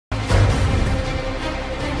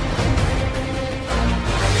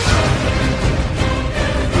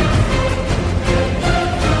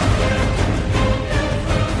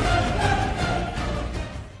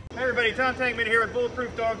Contact Minute here with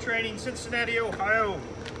Bulletproof Dog Training, Cincinnati, Ohio.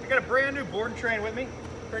 I got a brand new board and train with me.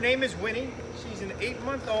 Her name is Winnie. She's an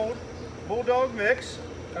 8-month-old Bulldog mix.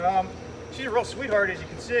 She's a real sweetheart, as you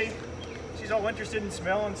can see. She's all interested in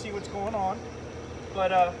smelling and see what's going on.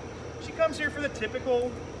 But she comes here for the typical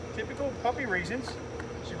puppy reasons.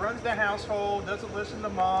 She runs the household, doesn't listen to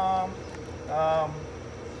mom.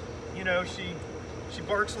 You know, she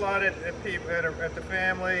barks a lot at the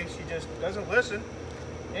family. She just doesn't listen.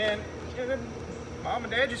 And mom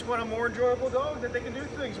and dad just want a more enjoyable dog that they can do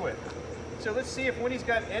things with. So let's see if Winnie's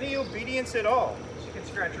got any obedience at all. She can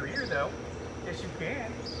scratch her ear though. Yes, you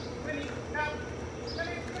can. Winnie, come.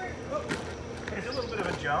 Winnie, come. Oh. There's a little bit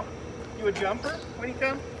of a jump. You a jumper? Winnie,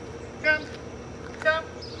 come. Come. Come.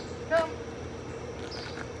 Come.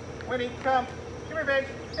 Winnie, come. Come here, babe.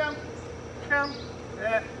 Come. Come.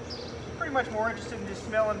 She's pretty much more interested in just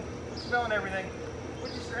smelling everything.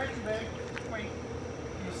 Would you scratch you, babe? Winnie.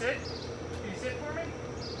 Can you sit? Can you sit for me?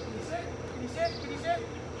 Can you sit? Can you sit? Can you sit?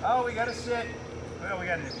 Oh, we gotta sit. Well, we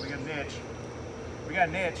got a niche. We got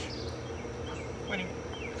a niche. Winnie,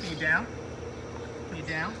 can you down? Can you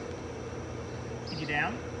down? Can you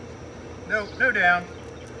down? No, no down.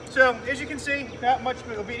 So, as you can see, not much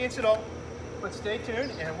obedience at all. But stay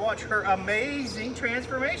tuned and watch her amazing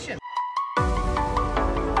transformation.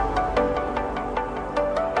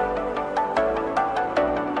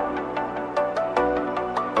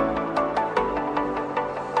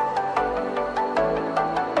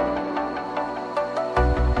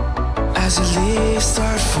 As the leaves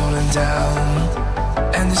start falling down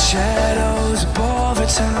and the shadows above the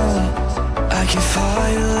town, I can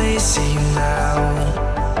finally see you now.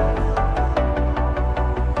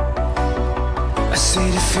 I see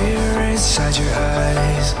the fear inside your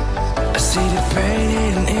eyes, I see the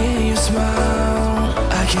pain in your smile.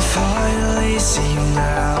 I can finally see you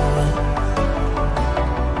now.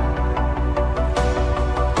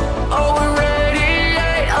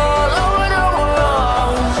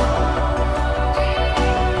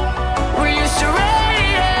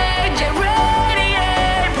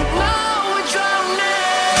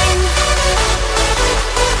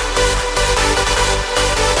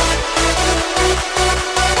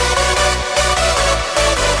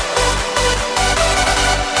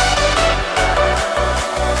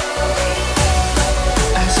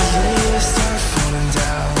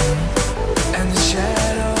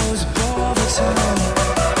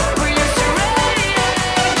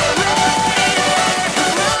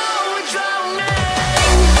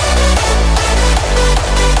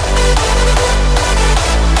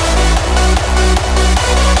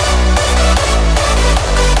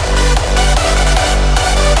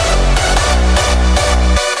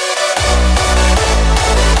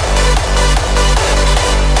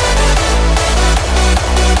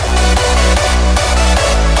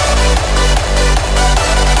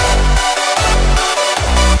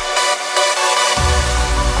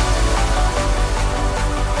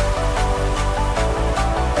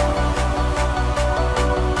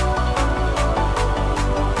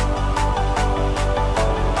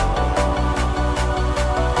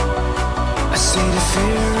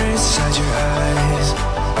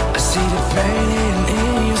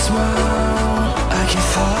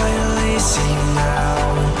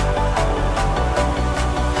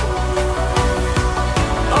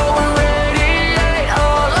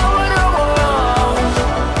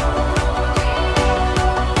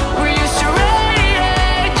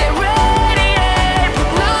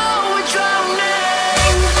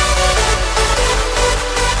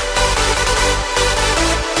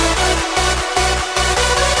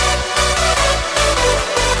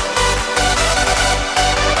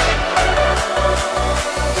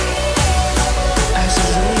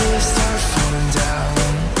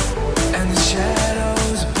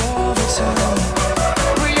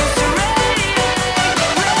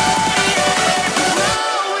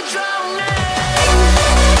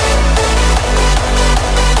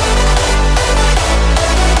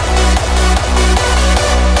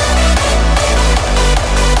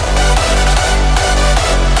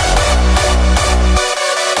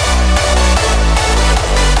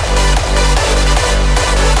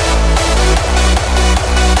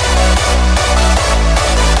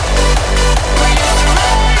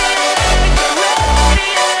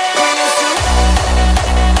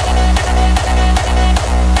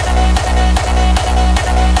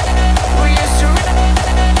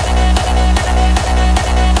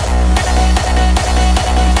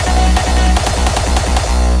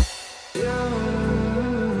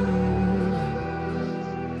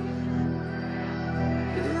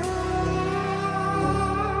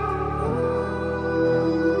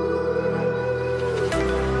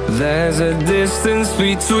 There's a distance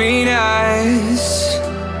between us.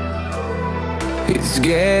 It's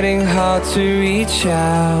getting hard to reach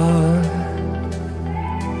out.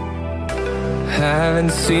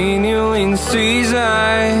 Haven't seen you in seasons,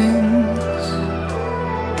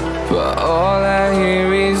 but all I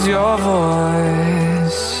hear is your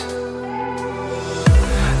voice.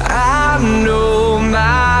 I know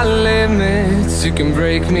my limits, you can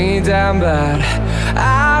break me down, but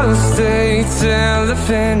I'll stay till the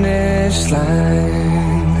finish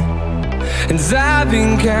line. And I've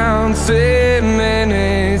been counting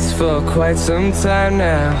minutes for quite some time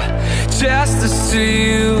now, just to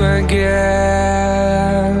see you again.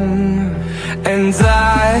 And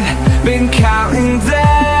I've been counting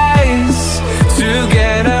days to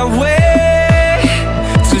get away,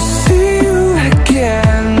 to see you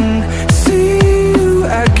again, see you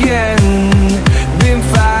again. Been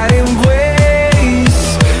fighting ways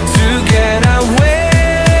to get away,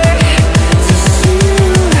 to see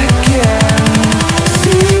you again,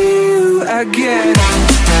 see you again.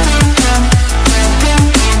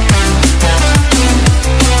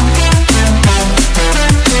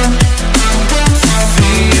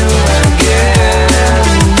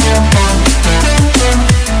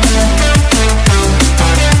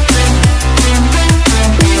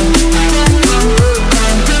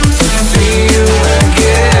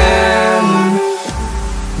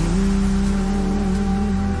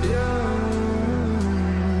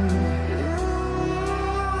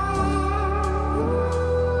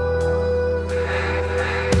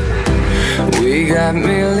 We got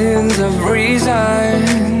millions of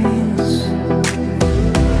reasons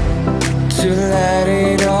to let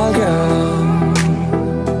it all go.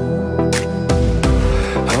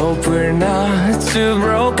 Hope we're not too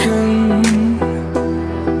broken.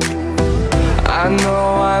 I know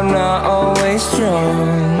I'm not always strong,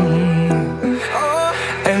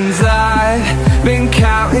 and I've been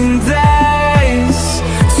counting days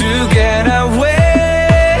to get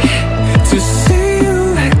away, to see you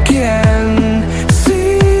again,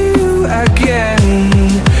 see you again.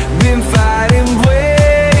 Been fighting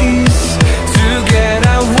ways to get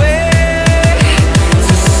away,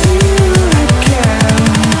 to see you again,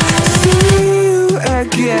 see you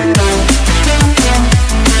again.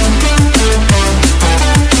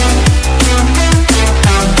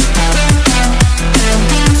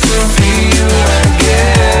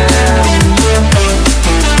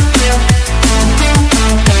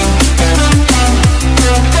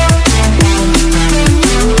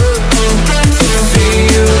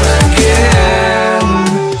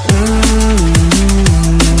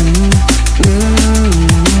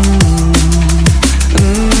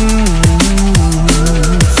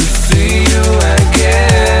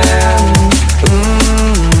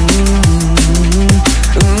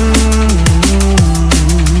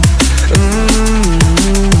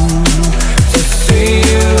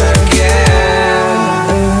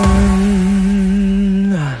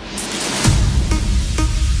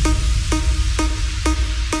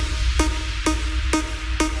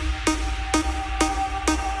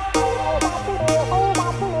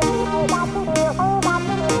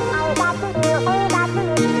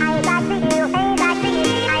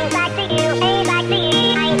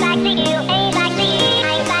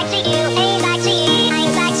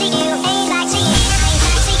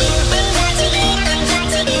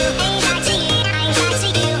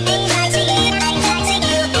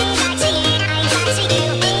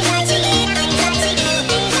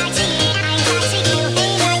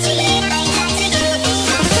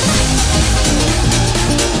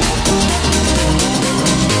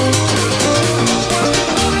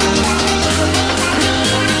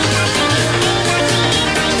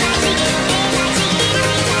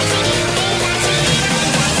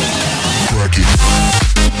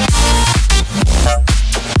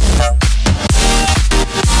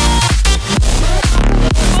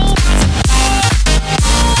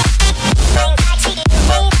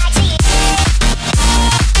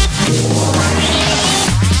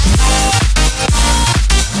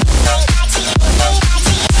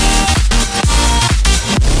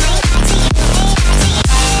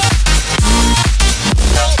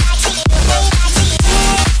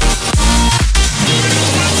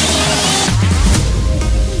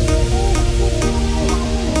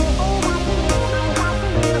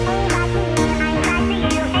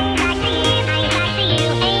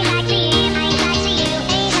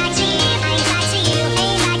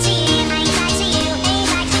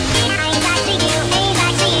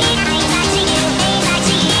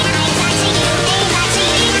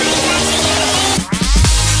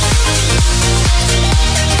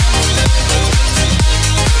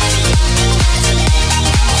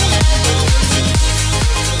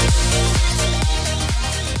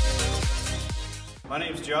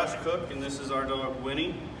 Josh Cook, and this is our dog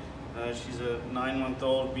Winnie. She's a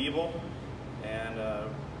 9-month-old Beagle, and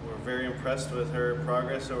we're very impressed with her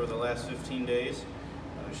progress over the last 15 days.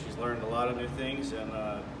 She's learned a lot of new things, and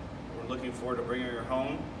we're looking forward to bringing her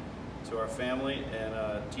home to our family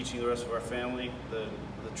and teaching the rest of our family the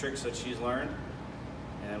tricks that she's learned.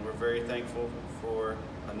 And we're very thankful for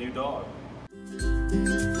a new dog.